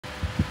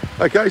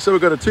Okay, so we've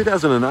got a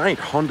 2008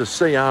 Honda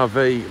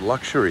CR-V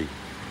Luxury.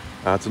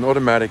 It's an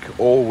automatic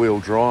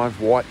all-wheel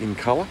drive, white in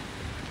colour.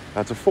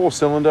 It's a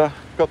 4-cylinder,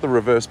 got the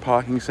reverse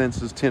parking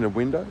sensors, tinted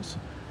windows,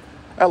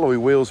 alloy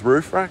wheels,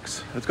 roof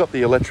racks. It's got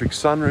the electric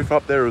sunroof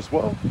up there as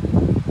well.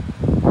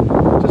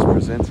 Just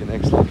presents in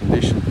excellent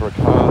condition for a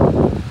car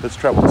that's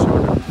travelled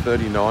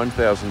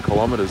 239,000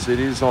 kilometres. It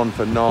is on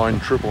for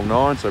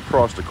 $9,999, so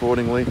priced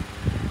accordingly.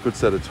 Good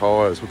set of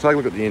tyres. We'll take a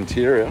look at the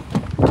interior.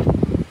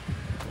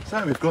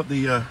 So we've got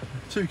the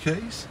 2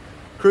 keys,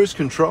 cruise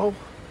control,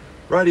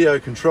 radio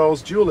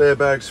controls, dual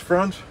airbags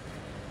front,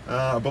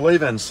 I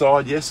believe, and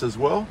side, yes, as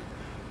well.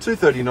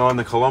 239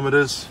 the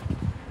kilometres,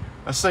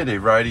 a CD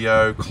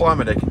radio,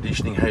 climate air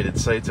conditioning, heated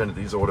seats, and it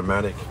is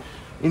automatic.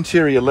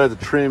 Interior leather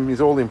trim is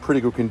all in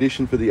pretty good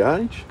condition for the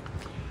age.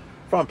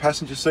 Front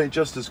passenger seat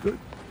just as good.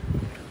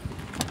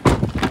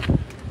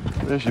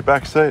 There's your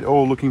back seat,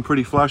 all looking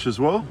pretty flush as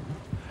well.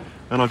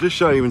 And I'll just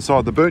show you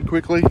inside the boot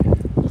quickly.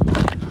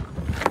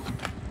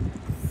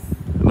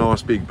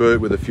 Nice big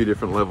boot with a few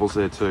different levels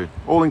there too.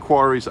 All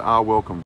inquiries are welcome.